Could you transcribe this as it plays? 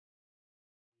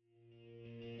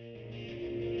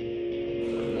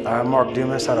I'm Marc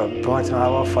Dumas out of Burlington,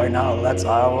 Iowa, fighting out of Let's,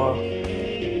 Iowa.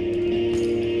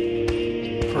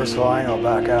 First of all, I ain't gonna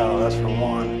back out, that's for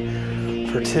one.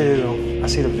 For two, I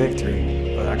see the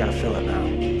victory, but I gotta feel it now.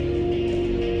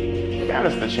 To be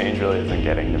honest, the change really isn't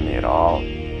getting to me at all.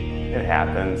 It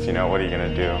happens, you know, what are you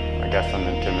gonna do? I guess I'm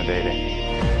intimidating.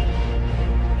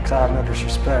 Because I have no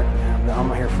disrespect, man.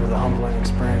 I'm here for the humbling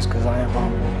experience because I am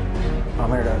humble. I'm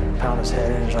here to pound his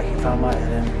head in just like he found my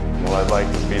head in. Well, I'd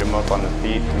like to beat him up on the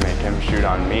feet to make him shoot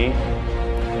on me,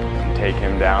 and take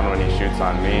him down when he shoots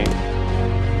on me,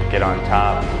 get on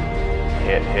top,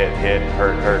 hit,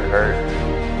 hurt,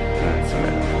 and then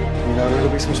submit him. You know, there'll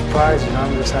be some surprises. You know,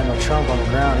 I'm just not no chump on the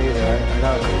ground either. I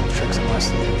got a couple of tricks in my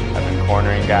sleeve. I've been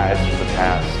cornering guys for the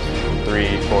past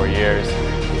 3-4 years,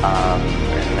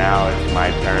 and now it's my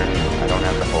turn. I don't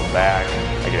have to hold back.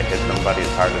 I get to hit somebody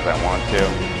as hard as I want to.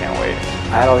 Can't wait.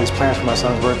 I had all these plans for my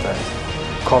son's birthday.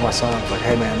 Called my son, I was like,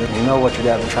 hey man, you know what your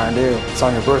dad been trying to do. It's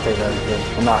on your birthday, though.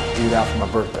 We'll knock the dude out for my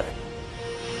birthday.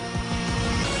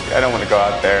 I don't want to go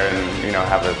out there and, you know,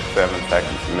 have a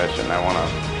 7-second submission. I want to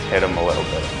hit him a little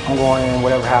bit. I'm going in,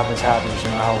 whatever happens, happens. You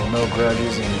know, I hold no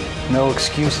grudges and no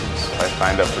excuses. If I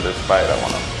signed up for this fight, I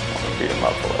want to beat him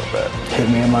up a little bit. Hit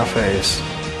me in my face,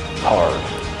 hard.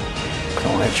 I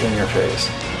don't hit you in your face,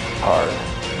 hard.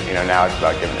 You know, now it's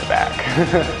about giving it back.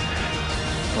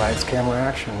 Lights, camera,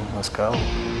 action. Let's go.